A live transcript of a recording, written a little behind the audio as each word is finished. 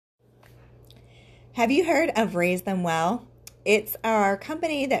Have you heard of Raise Them Well? It's our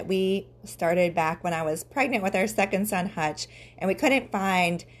company that we started back when I was pregnant with our second son, Hutch, and we couldn't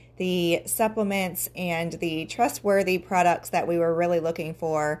find the supplements and the trustworthy products that we were really looking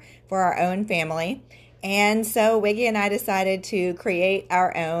for our own family. And so Wiggy and I decided to create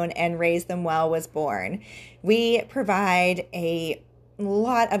our own, and Raise Them Well was born. We provide a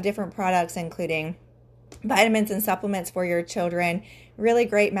lot of different products, including vitamins and supplements for your children, really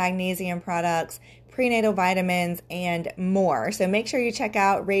great magnesium products, prenatal vitamins, and more. So make sure you check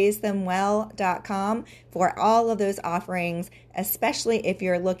out raisethemwell.com for all of those offerings, especially if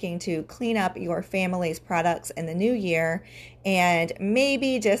you're looking to clean up your family's products in the new year and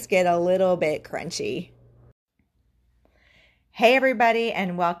maybe just get a little bit crunchy. Hey everybody,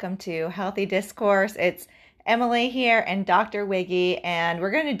 and welcome to Healthy Discourse. It's Emily here and Dr. Wiggy, and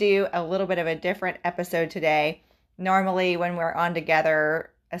we're going to do a little bit of a different episode today. Normally when we're on together,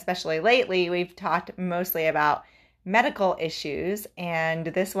 especially lately, we've talked mostly about medical issues, and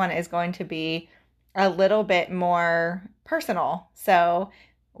this one is going to be a little bit more personal. So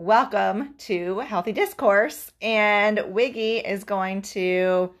welcome to Healthy Discourse, and Wiggy is going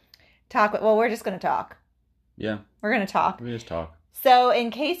to talk. Well, we're just going to talk. Yeah. We're going to talk. We just talk. So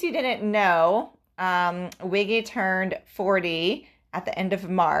in case you didn't know, Wiggy turned 40 at the end of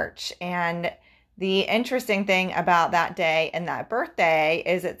March, and the interesting thing about that day and that birthday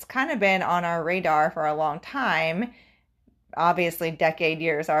is it's kind of been on our radar for a long time. Obviously, decade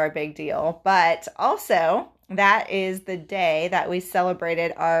years are a big deal, but also that is the day that we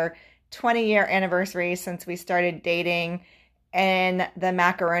celebrated our 20-year anniversary since we started dating in the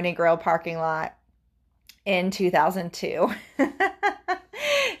Macaroni Grill parking lot in 2002.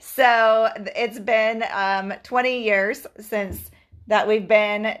 So it's been 20 years since that we've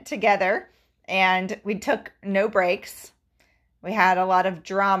been together, and we took no breaks. We had a lot of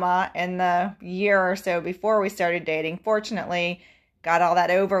drama in the year or so before we started dating. Fortunately, got all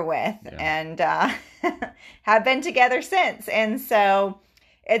that over with, and have been together since. And so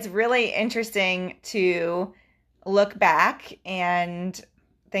it's really interesting to look back and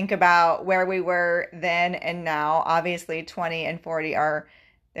think about where we were then and now. Obviously, 20 and 40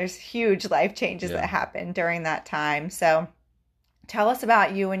 there's huge life changes that happened during that time. So tell us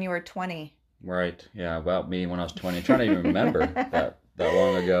about you when you were 20. Right. Yeah. About me when I was 20. I'm trying to even remember that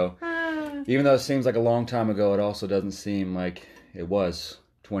long ago. Even though it seems like a long time ago, it also doesn't seem like it was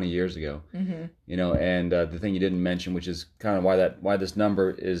 20 years ago. Mm-hmm. You know, and the thing you didn't mention, which is kind of why this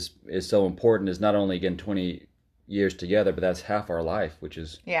number is so important, is not only, again, 20 years together, but that's half our life, which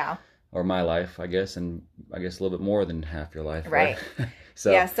is or my life, I guess, and I guess a little bit more than half your life, right?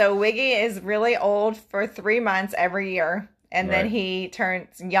 So Wiggy is really old for 3 months every year, and then he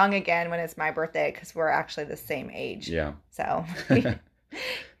turns young again when it's my birthday, because we're actually the same age. Yeah. So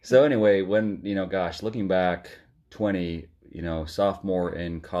so anyway, when, looking back, 20, sophomore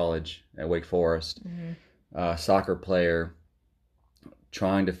in college at Wake Forest, soccer player,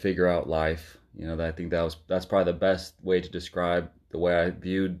 trying to figure out life. I think that's probably the best way to describe the way I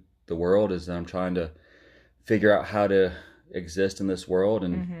viewed the world, is that I'm trying to figure out how to exist in this world,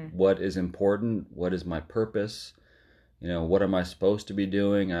 and what is important, what is my purpose, what am I supposed to be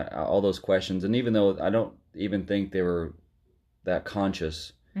doing, all those questions. And even though I don't even think they were that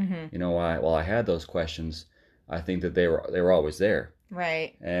conscious, while I had those questions, I think that they were always there.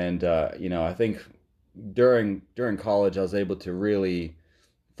 Right. And I think during college I was able to really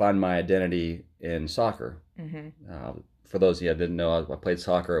find my identity in soccer. For those of you that didn't know, I played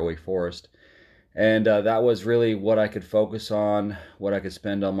soccer at Wake Forest, and that was really what I could focus on, what I could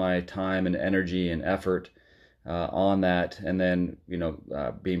spend all my time and energy and effort on that. And then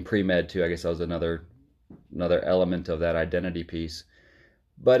being pre-med too, I guess that was another element of that identity piece.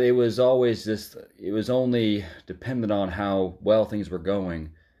 But it was always it was only dependent on how well things were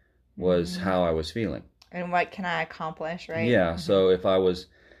going, was how I was feeling. And what can I accomplish, right? Yeah, so if I was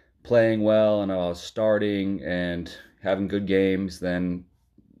playing well and I was starting and having good games, then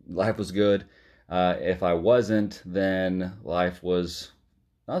life was good. If I wasn't, then life was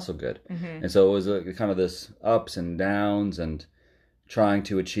not so good. And so it was kind of this ups and downs, and trying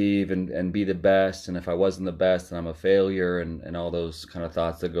to achieve and be the best. And if I wasn't the best, then I'm a failure, and all those kind of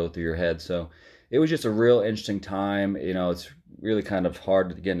thoughts that go through your head. So it was just a real interesting time. It's really kind of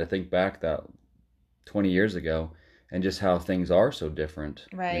hard, again, to think back that 20 years ago, and just how things are so different,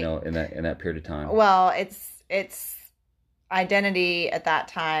 right, in that period of time. Well, it's identity at that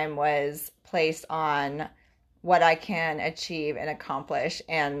time was placed on what I can achieve and accomplish,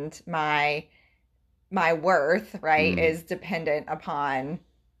 and my worth, right, is dependent upon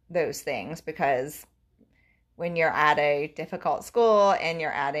those things, because when you're at a difficult school and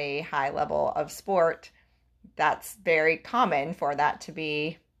you're at a high level of sport, that's very common for that to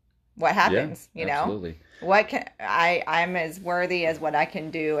be what happens, Yeah, absolutely. I'm as worthy as what I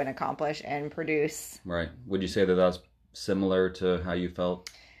can do and accomplish and produce. Right. Would you say that that's similar to how you felt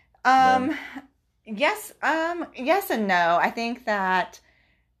Um, then? yes, yes and no. I think that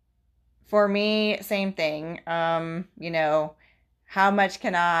for me, same thing. How much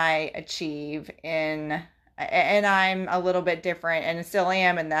can I achieve and I'm a little bit different and still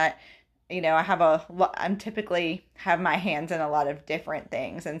am in that, I'm typically have my hands in a lot of different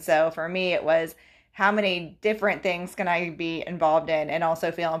things. And so for me, it was how many different things can I be involved in and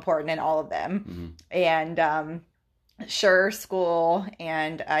also feel important in all of them. Mm-hmm. And, sure, school,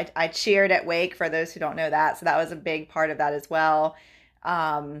 and I cheered at Wake, for those who don't know that. So that was a big part of that as well.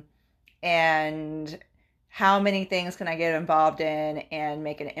 And how many things can I get involved in and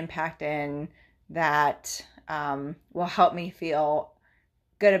make an impact in that will help me feel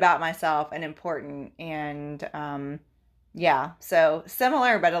good about myself and important. And yeah, so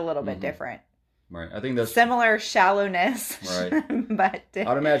similar but a little bit different. Right. I think that's similar shallowness. Right. But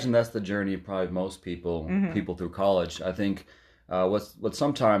I'd imagine that's the journey of probably most people through college. I think what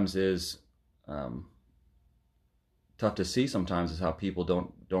sometimes is tough to see sometimes is how people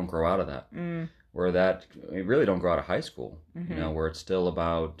don't grow out of that. Where that really don't grow out of high school. Where it's still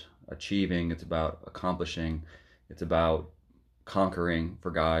about achieving, it's about accomplishing, it's about conquering for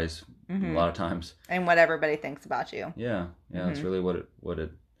guys a lot of times, and what everybody thinks about you. Yeah, that's really what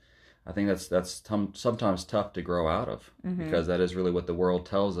it I think that's sometimes tough to grow out of, because that is really what the world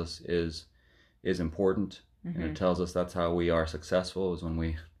tells us is important, and it tells us that's how we are successful, is when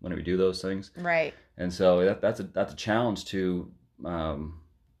we do those things, right? And so that's a challenge to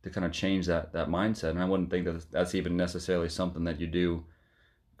kind of change that mindset. And I wouldn't think that that's even necessarily something that you do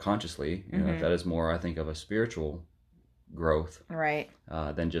consciously. That is more, I think, of a spiritual growth, right?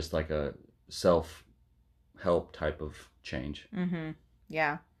 Than just like a self-help type of change.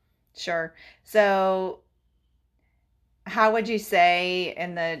 Yeah, sure. So how would you say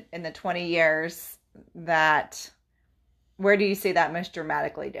in the 20 years where do you see that most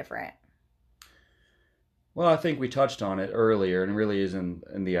dramatically different? Well, I think we touched on it earlier, and it really is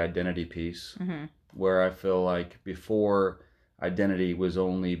in the identity piece, where I feel like before, identity was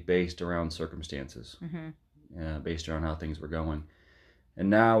only based around circumstances, based around how things were going. And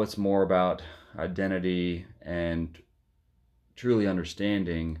now it's more about identity and truly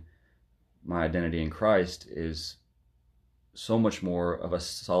understanding my identity in Christ is so much more of a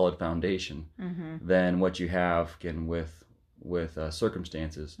solid foundation than what you have, again, with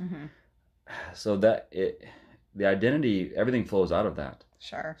circumstances. So that the identity, everything flows out of that.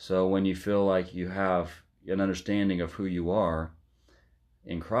 Sure. So when you feel like you have an understanding of who you are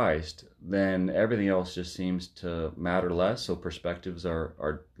in Christ, then everything else just seems to matter less. So perspectives are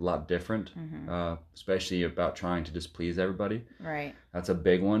a lot different, especially about trying to just please everybody. Right. That's a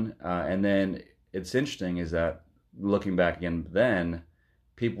big one. And then it's interesting is that looking back again, then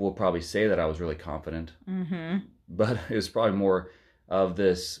people will probably say that I was really confident, but it was probably more of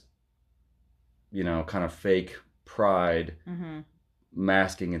this, kind of fake pride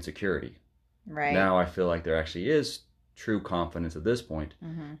masking insecurity. Right. Now I feel like there actually is true confidence at this point.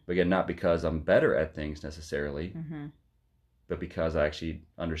 But again, not because I'm better at things necessarily, but because I actually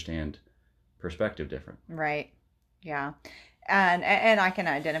understand perspective different. Right. Yeah. And I can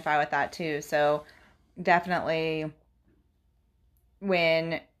identify with that too. So definitely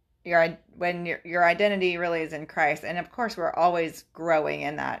when your identity really is in Christ, and of course we're always growing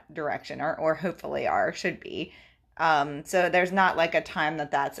in that direction, or hopefully should be. So there's not like a time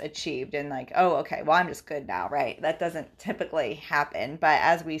that's achieved and like, oh, okay, well, I'm just good now, right? That doesn't typically happen. But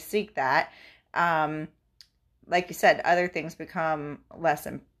as we seek that, like you said, other things become less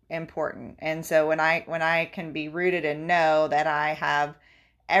important. And so when I can be rooted and know that I have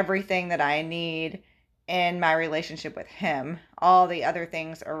everything that I need in my relationship with Him, all the other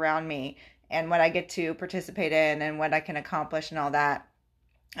things around me, and what I get to participate in and what I can accomplish and all that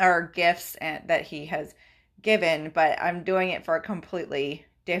are gifts that He has given, but I'm doing it for completely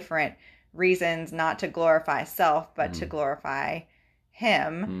different reasons, not to glorify self, but to glorify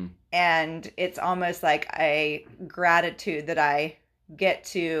Him. And it's almost like a gratitude that I get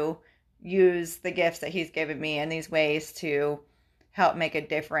to use the gifts that He's given me in these ways to help make a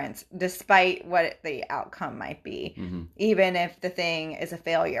difference, despite what the outcome might be. Even if the thing is a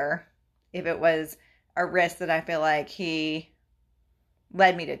failure, if it was a risk that I feel like He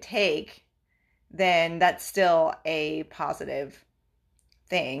led me to take, then that's still a positive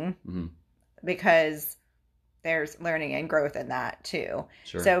thing, because there's learning and growth in that too.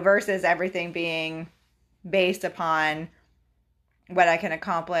 Sure. So versus everything being based upon what I can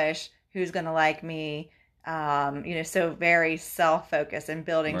accomplish, who's going to like me, so very self-focused and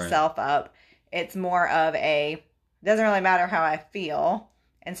building Right. self up. It's more of doesn't really matter how I feel.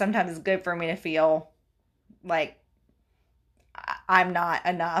 And sometimes it's good for me to feel like I'm not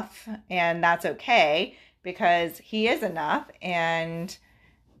enough, and that's okay because he is enough. And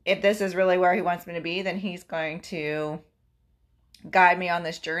if this is really where he wants me to be, then he's going to guide me on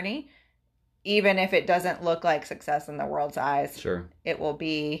this journey. Even if it doesn't look like success in the world's eyes, Sure. it will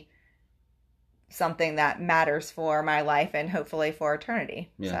be something that matters for my life and hopefully for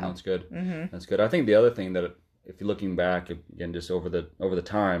eternity. Yeah, so. That's good. Mm-hmm. That's good. I think the other thing that, if you're looking back again, just over the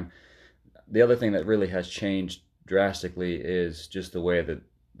time, the other thing that really has changed drastically is just the way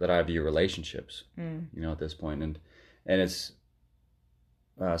that I view relationships. At this point, and it's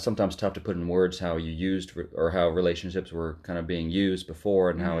sometimes tough to put in words how you used or how relationships were kind of being used before,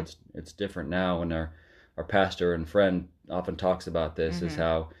 and how it's different now. And our pastor and friend often talks about this, is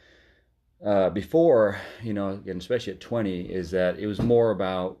how before, again, especially at 20, is that it was more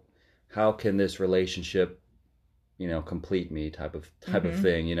about how can this relationship complete me type of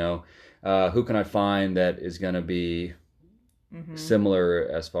thing. Who can I find that is going to be similar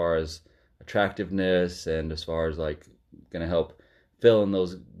as far as attractiveness and as far as like going to help fill in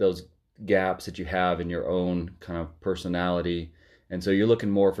those gaps that you have in your own kind of personality. And so you're looking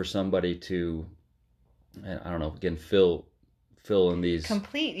more for somebody to, I don't know, again, fill in these,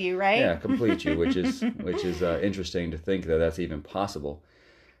 complete you, right? Yeah, complete you, which is interesting to think that that's even possible,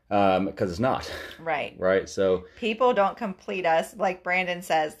 because it's not. Right. So people don't complete us, like Brandon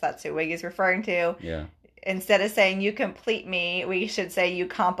says. That's who he's referring to. Yeah. Instead of saying you complete me, we should say you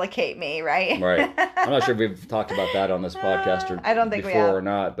complicate me, right? Right. I'm not sure if we've talked about that on this podcast I don't think before or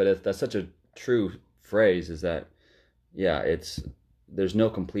not, but that's such a true phrase, is that, yeah, there's no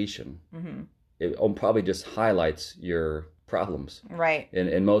completion. Mm-hmm. It probably just highlights your problems. Right.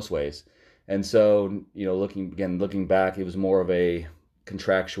 In most ways. And so, looking back, it was more of a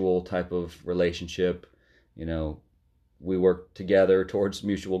contractual type of relationship. We worked together towards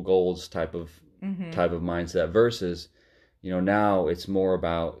mutual goals type of mindset, versus, now it's more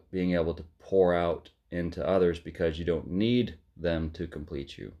about being able to pour out into others because you don't need them to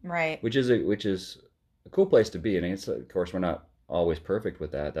complete you. Right. Which is a cool place to be. And it's, of course, we're not always perfect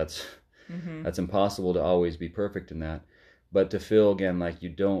with that. That's impossible to always be perfect in that. But to feel, again, like you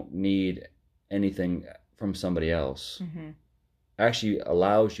don't need anything from somebody else actually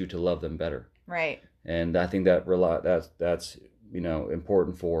allows you to love them better. Right. And I think that's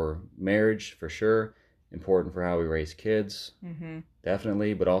important for marriage, for sure. Important for how we raise kids,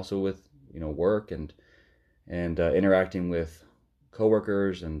 definitely. But also with work and interacting with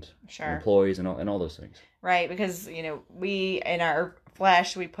coworkers and employees and all those things. Right, because we in our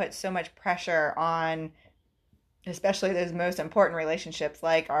flesh we put so much pressure on, especially those most important relationships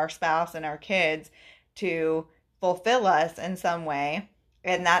like our spouse and our kids, to fulfill us in some way.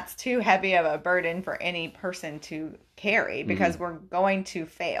 And that's too heavy of a burden for any person to carry, because we're going to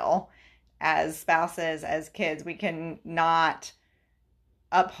fail as spouses, as kids. We can not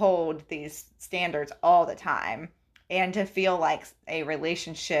uphold these standards all the time. And to feel like a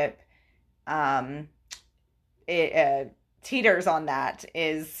relationship teeters on that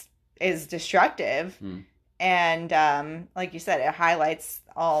is destructive. And like you said, it highlights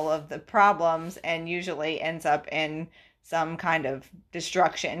all of the problems and usually ends up in some kind of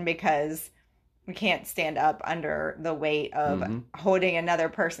destruction, because we can't stand up under the weight of holding another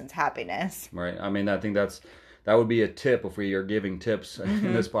person's happiness. Right. I mean, I think that would be a tip if we are giving tips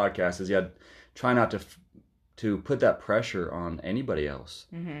in this podcast, is try not to put that pressure on anybody else,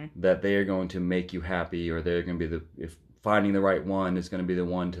 that they are going to make you happy, or they're going to be if finding the right one is going to be the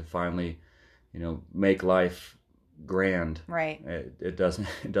one to finally, make life grand. Right. It doesn't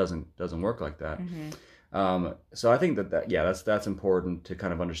work like that. So I think that's important to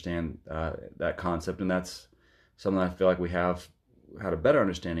kind of understand that concept, and that's something I feel like we have had a better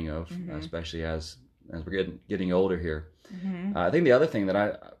understanding of, especially as we're getting older here. I think the other thing that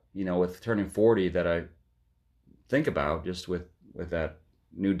I, with turning 40, that I think about just with that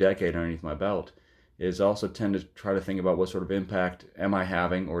new decade underneath my belt, is also tend to try to think about what sort of impact am I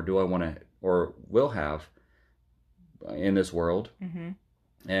having, or do I want to, or will have in this world,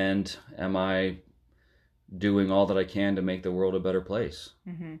 and am I doing all that I can to make the world a better place?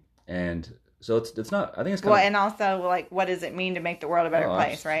 And so it's not, I think it's kind and also, like, what does it mean to make the world a better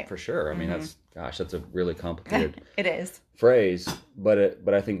place, right? For sure. I mean, that's a really complicated it is phrase, but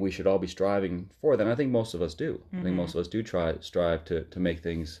I think we should all be striving for that. And I think most of us do. I think most of us do strive to make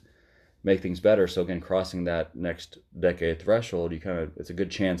things, make things better. So again, crossing that next decade threshold, it's a good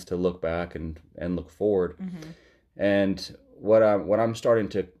chance to look back and look forward. And what I'm starting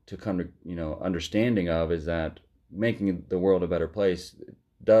to come to understanding of is that making the world a better place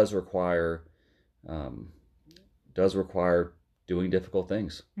does require doing difficult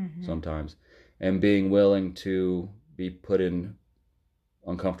things sometimes, and being willing to be put in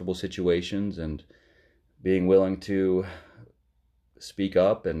uncomfortable situations, and being willing to speak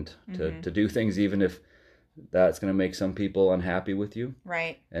up and to do things even if that's going to make some people unhappy with you.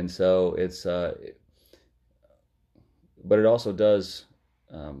 Right. And so it's but it also does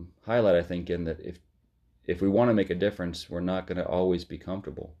highlight, I think, in that if we want to make a difference, we're not going to always be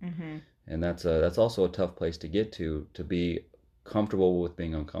comfortable. And that's also a tough place to get to be comfortable with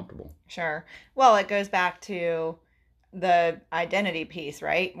being uncomfortable. Sure. Well, it goes back to the identity piece,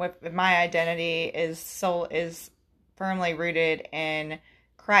 right? If my identity is firmly rooted in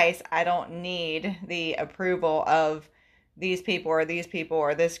Christ, I don't need the approval of these people or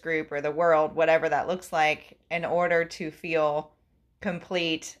this group or the world, whatever that looks like, in order to feel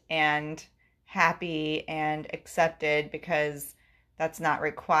complete and happy and accepted, because that's not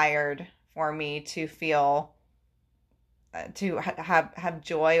required for me to feel to have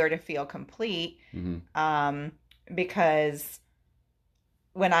joy or to feel complete. Because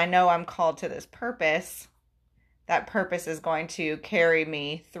when I know I'm called to this purpose, that purpose is going to carry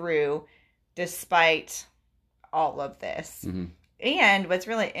me through despite all of this. And what's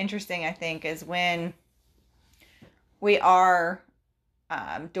really interesting, I think, is when we are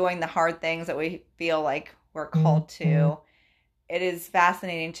doing the hard things that we feel like we're called to, it is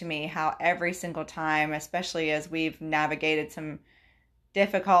fascinating to me how every single time, especially as we've navigated some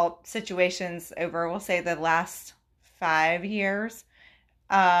difficult situations over, we'll say, the last 5 years,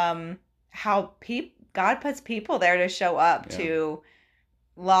 how God puts people there to show up, to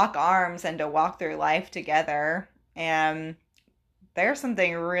lock arms and to walk through life together. And there's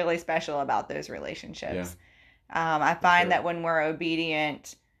something really special about those relationships. I find that when we're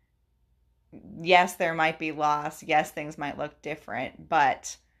obedient, yes, there might be loss. Yes, things might look different,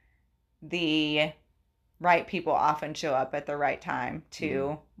 but the right people often show up at the right time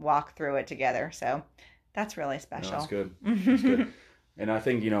to walk through it together. So that's really special. No, that's good. That's good. And I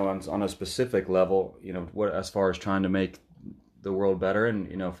think, on a specific level, what, as far as trying to make the world better,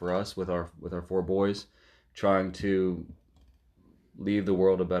 and, for us with our 4 boys, trying to leave the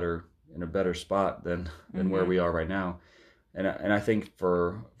world in a better spot than where we are right now. And I think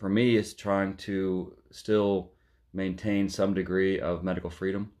for me, it's trying to still maintain some degree of medical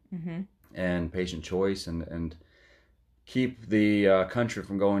freedom and patient choice, and keep the country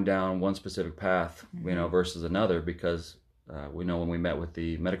from going down one specific path, versus another, because we know when we met with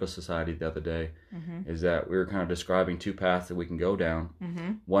the medical society the other day, is that we were kind of describing 2 paths that we can go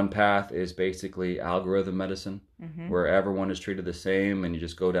down. One path is basically algorithm medicine, where everyone is treated the same, and you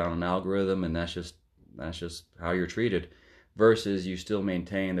just go down an algorithm, and that's just how you're treated. Versus you still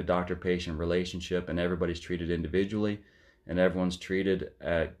maintain the doctor-patient relationship, and everybody's treated individually, and everyone's treated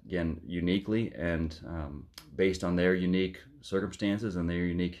again uniquely and based on their unique circumstances and their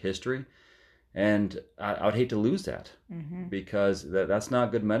unique history. And I would hate to lose that, because that's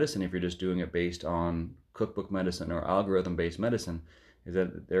not good medicine if you're just doing it based on cookbook medicine or algorithm-based medicine. Is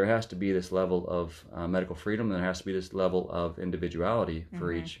that there has to be this level of medical freedom, and there has to be this level of individuality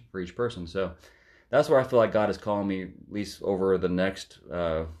for each person. So that's where I feel like God is calling me, at least over the next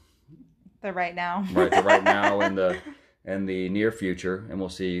the right now, the right now and the near future, and we'll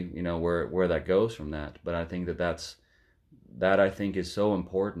see, where that goes from that. But I think that I think is so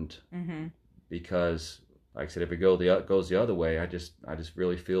important, because, like I said, if it goes the other way, I just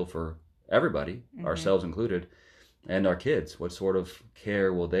really feel for everybody, ourselves included, and our kids. What sort of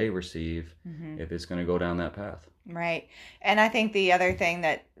care will they receive if it's going to go down that path? Right. And I think the other thing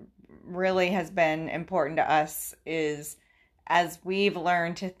that really has been important to us is, as we've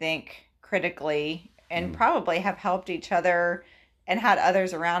learned to think critically, and probably have helped each other and had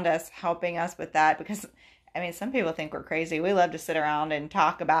others around us helping us with that, because some people think we're crazy. We love to sit around and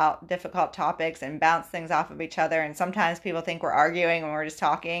talk about difficult topics and bounce things off of each other. And sometimes people think we're arguing when we're just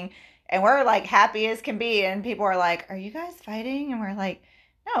talking, and we're like happy as can be. And people are like, "Are you guys fighting?" And we're like,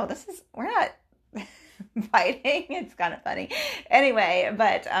 "No, we're not fighting." It's kind of funny. Anyway,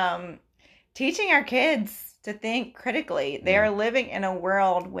 but teaching our kids to think critically. They are living in a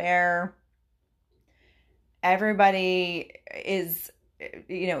world where everybody is,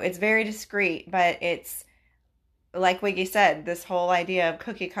 it's very discreet, but it's, like Wiggy said, this whole idea of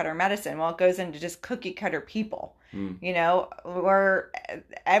cookie cutter medicine. Well, it goes into just cookie cutter people, where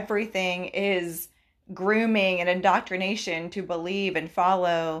everything is grooming and indoctrination to believe and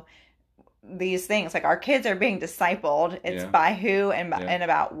follow these things. Like, our kids are being discipled. It's Yeah. by who and Yeah. and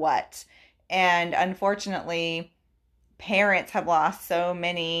about what. And unfortunately, parents have lost so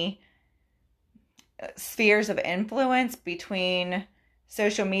many spheres of influence between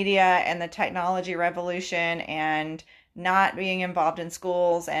social media and the technology revolution, and not being involved in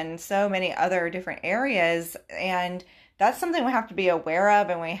schools and so many other different areas. And that's something we have to be aware of,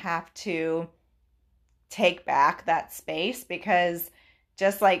 and we have to take back that space, because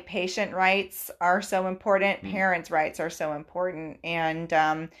just like patient rights are so important, parents' rights are so important. And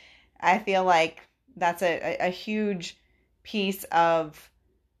I feel like that's a huge piece of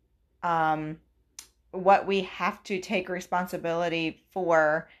what we have to take responsibility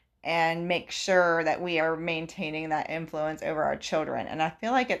for, and make sure that we are maintaining that influence over our children. And I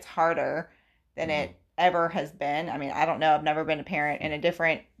feel like it's harder than it ever has been. I mean, I don't know. I've never been a parent in a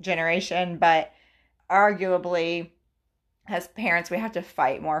different generation, but arguably, as parents, we have to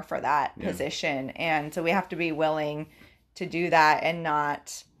fight more for that position. And so we have to be willing to do that, and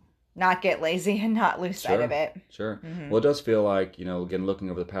not get lazy and not lose sight of it. Sure. Well, it does feel like, again, looking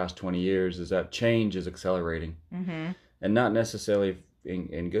over the past 20 years, is that change is accelerating, and not necessarily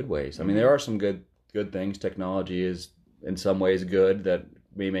in good ways. I mean, there are some good things. Technology is in some ways good, that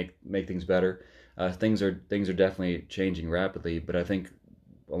may make things better. Things are definitely changing rapidly, but I think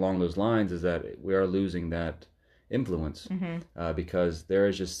along those lines is that we are losing that influence, because there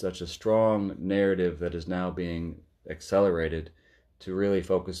is just such a strong narrative that is now being accelerated to really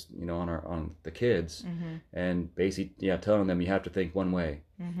focus, on the kids, and basically, telling them you have to think one way,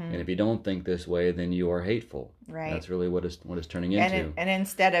 and if you don't think this way, then you are hateful. Right. That's really what it's turning into. And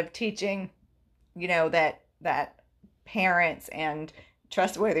instead of teaching, that parents and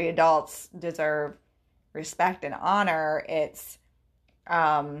trustworthy adults deserve respect and honor, it's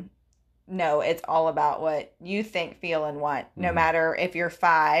no, it's all about what you think, feel, and want. No matter if you're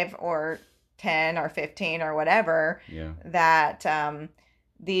 5 or 10 or 15 or whatever. Yeah. That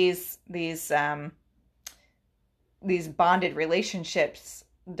these bonded relationships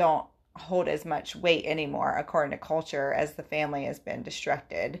don't hold as much weight anymore, according to culture, as the family has been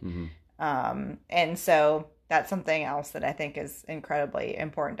destructed. And so that's something else that I think is incredibly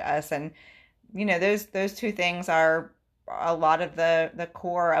important to us. And those two things are a lot of the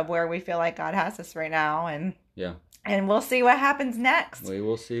core of where we feel like God has us right now. And and we'll see what happens next. We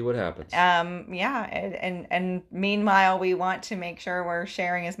will see what happens. And meanwhile, we want to make sure we're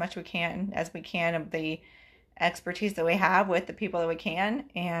sharing as much as we can of the expertise that we have with the people that we can,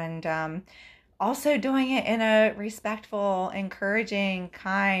 and also doing it in a respectful, encouraging,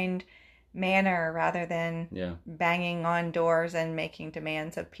 kind manner, rather than banging on doors and making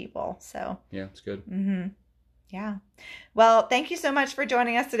demands of people. So it's good. Yeah. Well, thank you so much for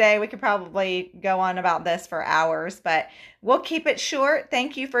joining us today. We could probably go on about this for hours, but we'll keep it short.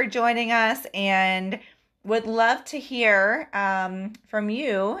 Thank you for joining us, and would love to hear from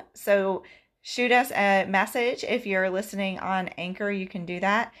you. So shoot us a message. If you're listening on Anchor, you can do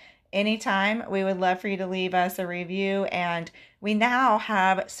that anytime. We would love for you to leave us a review. And we now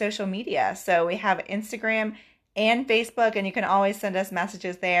have social media. So we have Instagram and Facebook, and you can always send us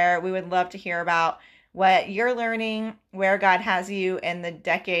messages there. We would love to hear about what you're learning, where God has you in the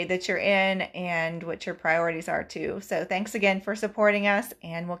decade that you're in, and what your priorities are too. So thanks again for supporting us,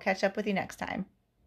 and we'll catch up with you next time.